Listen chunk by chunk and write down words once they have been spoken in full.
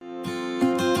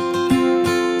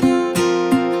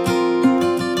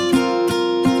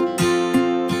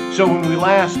So when we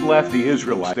last left the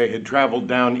Israelites, they had traveled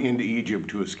down into Egypt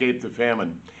to escape the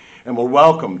famine and were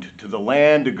welcomed to the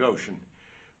land of Goshen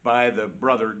by the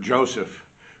brother Joseph,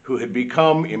 who had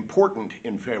become important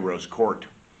in Pharaoh's court.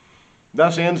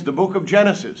 Thus ends the book of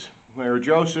Genesis, where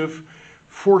Joseph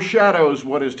foreshadows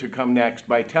what is to come next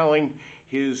by telling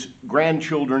his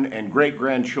grandchildren and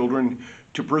great-grandchildren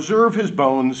to preserve his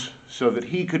bones so that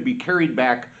he could be carried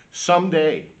back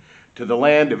someday to the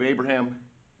land of Abraham,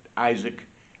 Isaac,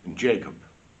 and Jacob.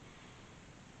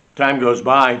 Time goes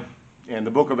by, and the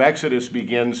book of Exodus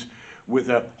begins with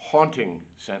a haunting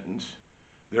sentence.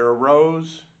 There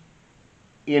arose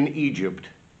in Egypt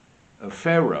a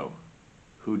Pharaoh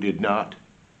who did not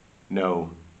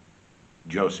know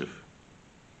Joseph.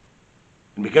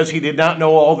 And because he did not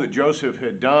know all that Joseph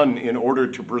had done in order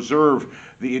to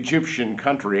preserve the Egyptian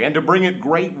country and to bring it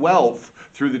great wealth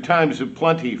through the times of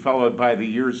plenty followed by the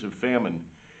years of famine,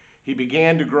 he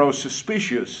began to grow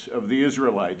suspicious of the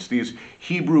Israelites, these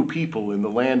Hebrew people in the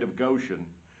land of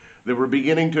Goshen that were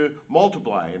beginning to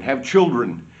multiply and have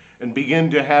children and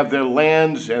begin to have their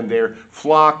lands and their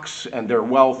flocks and their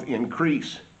wealth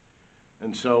increase.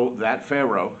 And so that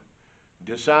Pharaoh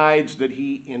decides that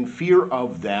he, in fear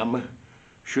of them,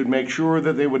 should make sure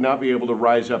that they would not be able to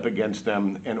rise up against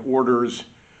them, and orders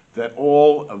that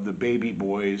all of the baby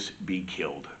boys be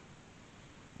killed.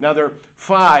 Now, there are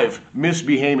 5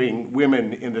 misbehaving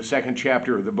women in the 2nd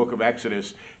chapter of the book of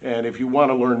Exodus, and if you want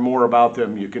to learn more about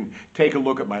them, you can take a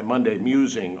look at my Monday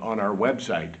musing on our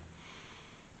website.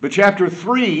 But chapter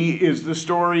 3 is the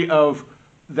story of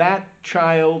that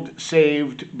child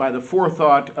saved by the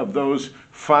forethought of those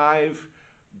 5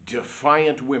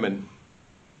 defiant women,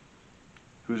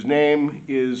 whose name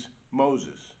is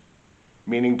Moses,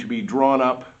 meaning to be drawn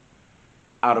up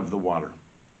out of the water.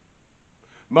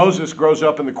 Moses grows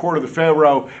up in the court of the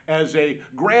Pharaoh as a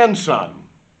grandson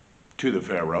to the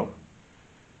Pharaoh,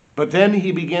 but then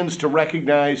he begins to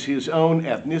recognize his own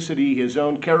ethnicity, his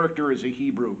own character as a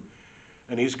Hebrew,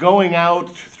 and he's going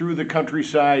out through the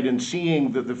countryside and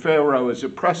seeing that the Pharaoh is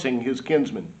oppressing his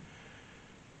kinsmen.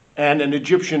 And an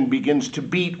Egyptian begins to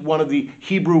beat one of the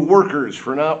Hebrew workers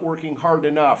for not working hard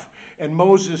enough. And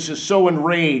Moses is so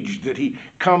enraged that he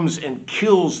comes and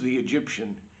kills the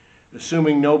Egyptian.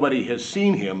 Assuming nobody has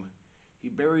seen him, he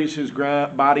buries his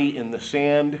body in the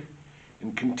sand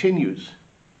and continues.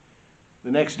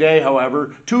 The next day,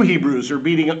 however, 2 Hebrews are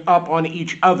beating up on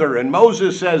each other, and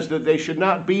Moses says that they should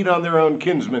not beat on their own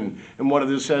kinsmen. And one of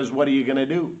them says, "What are you going to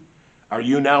do? Are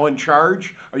you now in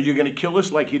charge? Are you going to kill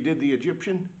us like you did the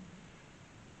Egyptian?"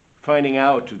 Finding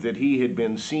out that he had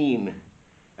been seen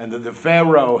and that the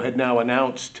Pharaoh had now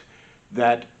announced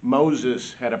that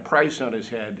Moses had a price on his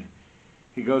head,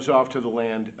 he goes off to the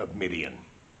land of Midian.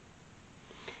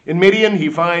 In Midian, he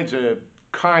finds a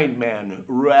kind man,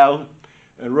 Reuel,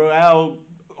 and Reuel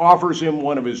offers him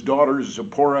one of his daughters,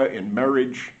 Zipporah, in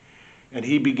marriage, and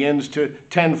he begins to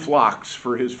tend flocks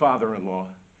for his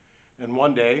father-in-law. And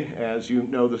one day, as you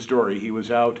know the story, he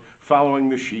was out following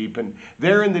the sheep, and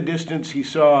there in the distance he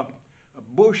saw a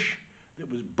bush that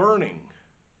was burning,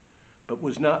 but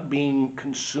was not being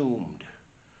consumed.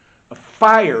 A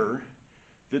fire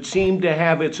that seemed to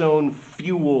have its own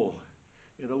fuel.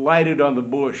 It alighted on the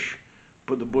bush,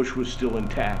 but the bush was still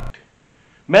intact.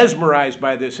 Mesmerized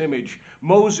by this image,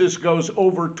 Moses goes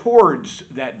over towards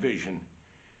that vision.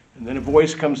 And then a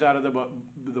voice comes out of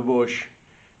the bush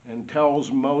and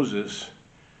tells Moses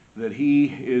that he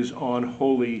is on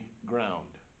holy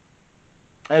ground.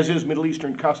 As is Middle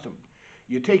Eastern custom,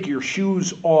 you take your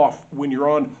shoes off when you're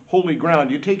on holy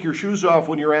ground. You take your shoes off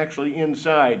when you're actually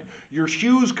inside. Your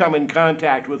shoes come in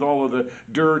contact with all of the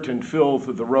dirt and filth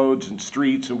of the roads and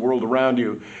streets and world around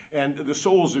you, and the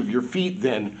soles of your feet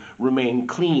then remain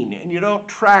clean. And you don't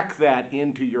track that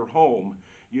into your home.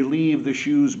 You leave the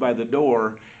shoes by the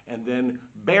door, and then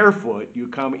barefoot you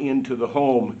come into the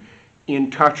home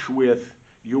in touch with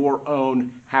your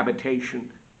own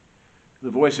habitation.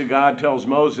 The voice of God tells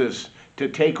Moses to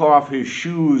take off his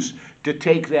shoes, to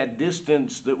take that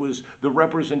distance that was the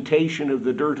representation of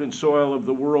the dirt and soil of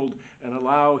the world, and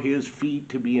allow his feet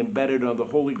to be embedded on the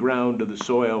holy ground of the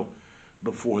soil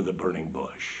before the burning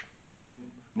bush.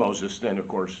 Moses then, of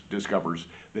course, discovers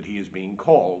that he is being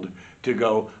called to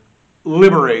go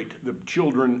liberate the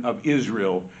children of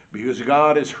Israel, because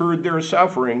God has heard their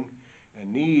suffering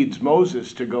and needs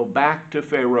Moses to go back to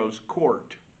Pharaoh's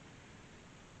court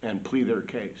and plead their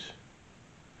case.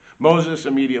 Moses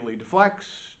immediately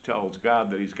deflects, tells God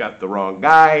that he's got the wrong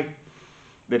guy,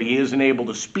 that he isn't able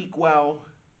to speak well.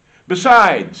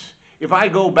 Besides, if I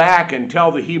go back and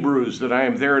tell the Hebrews that I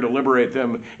am there to liberate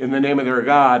them in the name of their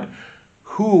God,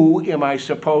 who am I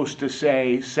supposed to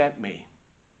say sent me?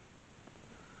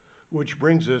 Which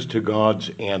brings us to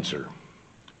God's answer.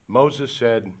 Moses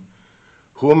said,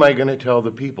 "Who am I going to tell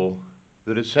the people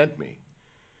that has sent me?"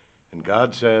 And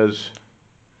God says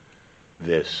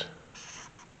this.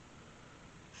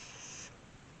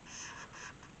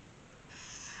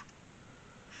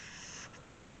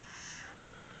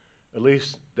 At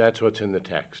least that's what's in the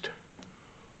text.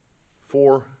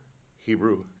 4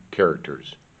 Hebrew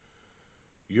characters.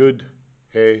 Yud,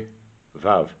 He,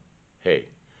 Vav, He.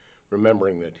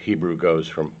 Remembering that Hebrew goes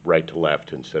from right to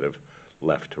left instead of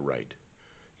left to right.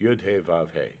 Yud, He,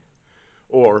 Vav, He.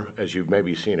 Or, as you've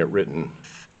maybe seen it written,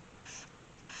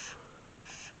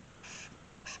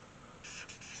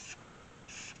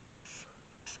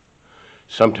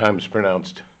 sometimes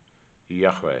pronounced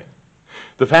Yahweh.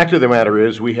 The fact of the matter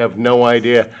is we have no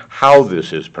idea how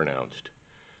this is pronounced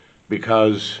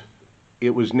because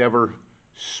it was never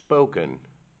spoken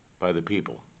by the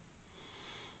people.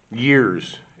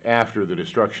 Years after the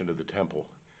destruction of the temple,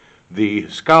 the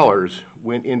scholars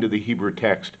went into the Hebrew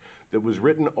text that was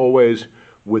written always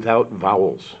without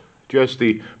vowels, just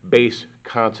the base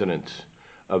consonants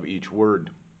of each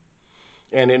word.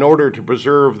 And in order to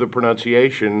preserve the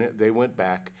pronunciation, they went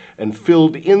back and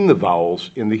filled in the vowels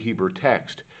in the Hebrew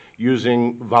text,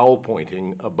 using vowel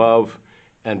pointing above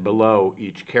and below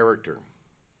each character.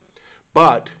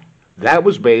 But that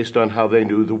was based on how they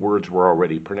knew the words were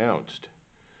already pronounced.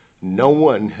 No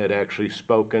one had actually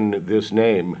spoken this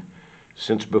name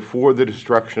since before the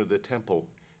destruction of the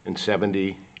temple in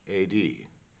 70 AD.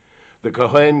 The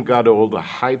Kohen Gadol, the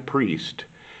high priest,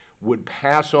 would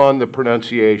pass on the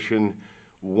pronunciation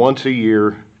once a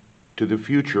year to the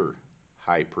future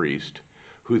high priest,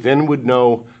 who then would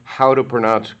know how to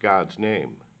pronounce God's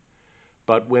name.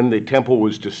 But when the temple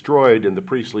was destroyed and the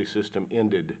priestly system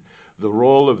ended, the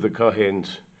role of the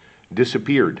Kohens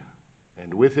disappeared,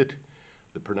 and with it,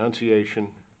 the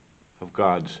pronunciation of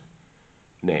God's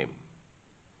name.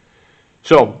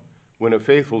 So, when a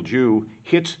faithful Jew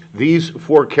hits these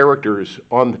 4 characters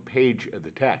on the page of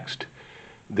the text,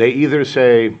 they either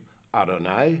say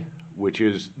Adonai, which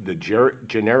is the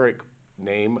generic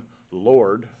name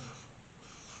Lord,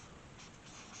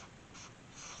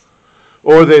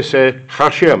 or they say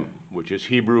Hashem, which is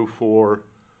Hebrew for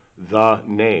the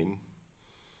name,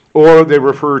 or they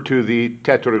refer to the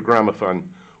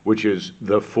Tetragrammaton, which is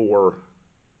the 4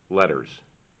 letters.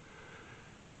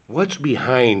 What's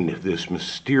behind this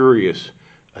mysterious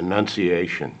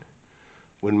enunciation?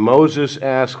 When Moses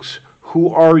asks, "Who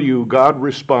are you?" God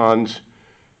responds,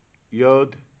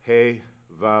 Yod, He,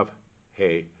 Vav,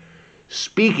 He,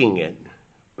 speaking it.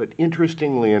 But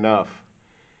interestingly enough,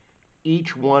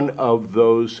 each one of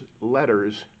those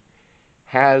letters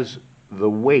has the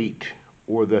weight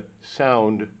or the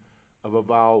sound of a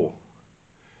vowel.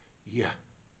 Yeah,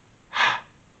 ha,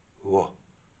 wo,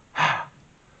 ha.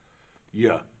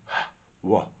 Yeah, ha,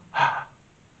 wo, ha.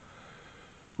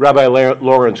 Rabbi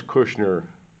Lawrence Kushner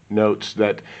notes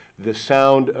that the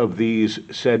sound of these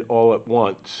said all at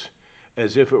once,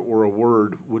 as if it were a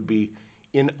word, would be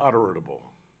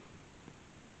inutterable,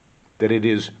 that it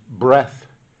is breath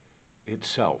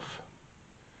itself.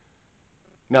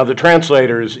 Now, the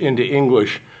translators into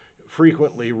English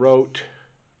frequently wrote,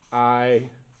 "I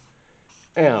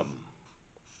am,"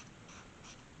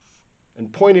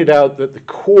 and pointed out that the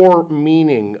core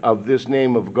meaning of this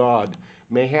name of God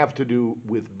may have to do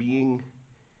with being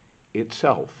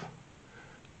itself.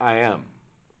 I am,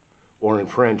 or in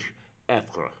French,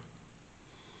 être.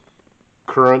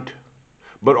 Current,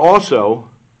 but also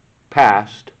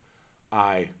past,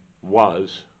 I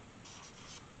was,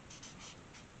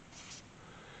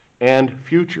 and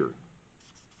future,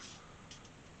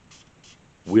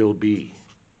 will be.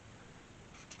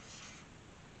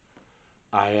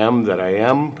 I am that I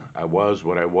am, I was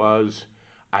what I was,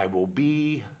 I will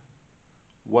be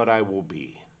what I will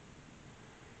be.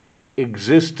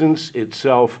 Existence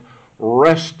itself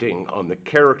resting on the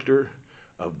character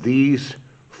of these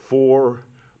 4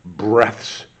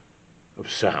 breaths of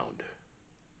sound,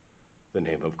 the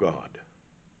name of God.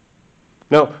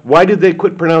 Now, why did they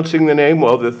quit pronouncing the name?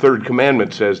 Well, the 3rd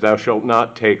commandment says, "Thou shalt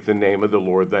not take the name of the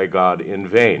Lord thy God in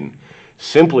vain."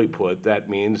 Simply put, that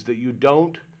means that you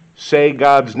don't say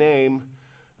God's name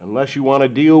unless you want to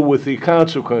deal with the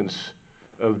consequence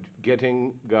of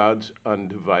getting God's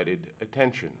undivided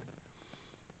attention.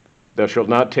 "Thou shalt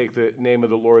not take the name of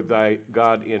the Lord thy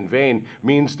God in vain"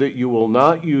 means that you will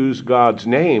not use God's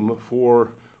name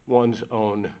for one's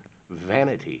own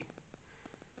vanity,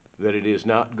 that it is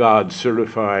not God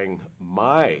certifying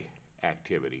my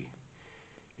activity.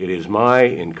 It is my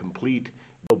in complete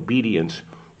obedience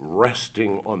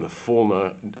resting on the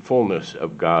fullness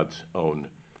of God's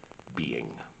own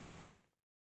being.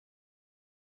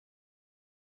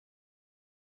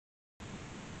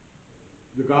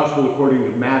 The Gospel according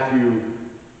to Matthew,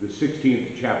 the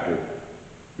 16th chapter,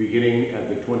 beginning at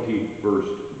the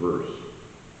 21st verse.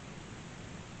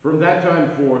 From that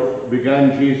time forth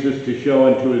began Jesus to show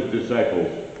unto his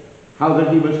disciples how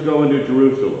that he must go into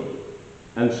Jerusalem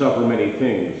and suffer many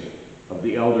things of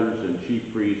the elders and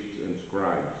chief priests and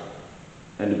scribes,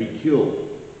 and to be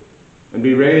killed, and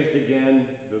be raised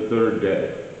again the third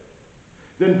day.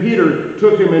 Then Peter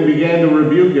took him and began to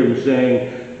rebuke him,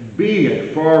 saying, Be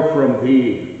it far from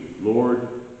thee, Lord.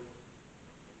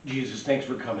 Jesus, thanks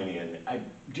for coming in. I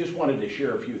just wanted to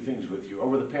share a few things with you.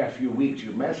 Over the past few weeks,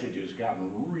 your message has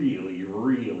gotten really,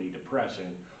 really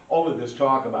depressing. All of this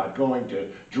talk about going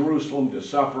to Jerusalem to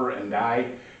suffer and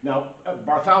die. Now,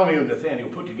 Bartholomew and Nathaniel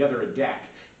put together a deck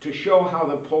to show how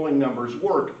the polling numbers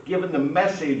work, given the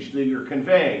message that you're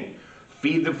conveying.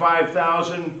 Feed the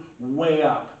 5,000, way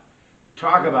up.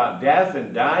 Talk about death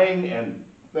and dying and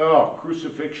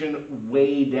crucifixion,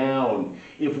 way down.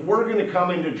 If we're going to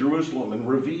come into Jerusalem and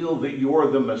reveal that you're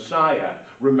the Messiah,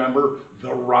 remember,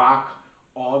 the rock,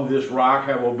 on this rock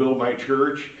I will build my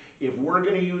church. If we're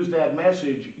going to use that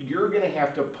message, you're going to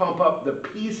have to pump up the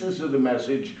pieces of the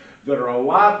message that are a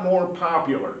lot more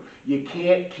popular. You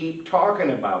can't keep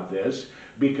talking about this,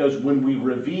 because when we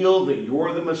reveal that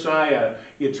you're the Messiah,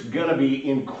 it's going to be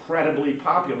incredibly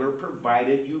popular,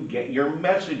 provided you get your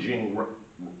messaging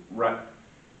right.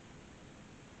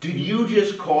 Did you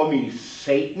just call me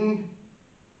Satan?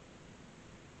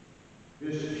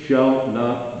 This shall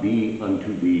not be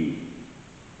unto thee.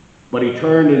 But he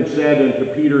turned and said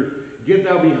unto Peter, Get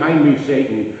thou behind me,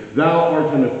 Satan. Thou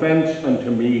art an offense unto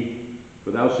me,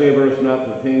 for thou savorest not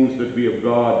the things that be of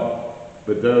God,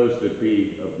 but those that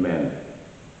be of men.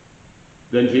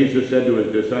 Then Jesus said to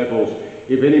his disciples,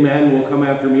 If any man will come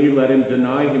after me, let him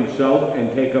deny himself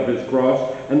and take up his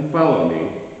cross and follow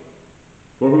me.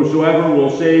 For whosoever will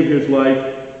save his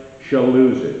life shall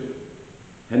lose it.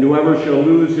 And whoever shall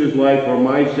lose his life for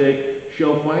my sake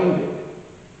shall find it.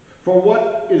 For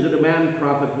what is it a man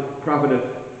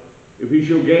profiteth, if he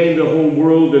shall gain the whole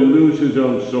world and lose his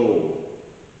own soul?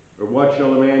 Or what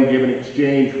shall a man give in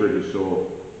exchange for his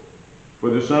soul? For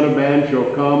the Son of Man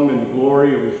shall come in the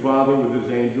glory of his Father with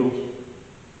his angels,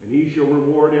 and he shall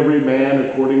reward every man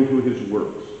according to his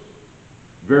works.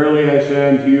 Verily I say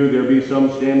unto you, there be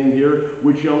some standing here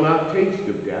which shall not taste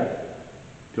of death,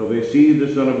 till they see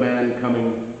the Son of Man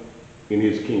coming in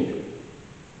his kingdom.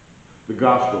 The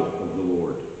gospel of the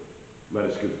Lord. Let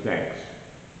us give thanks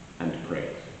and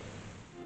praise.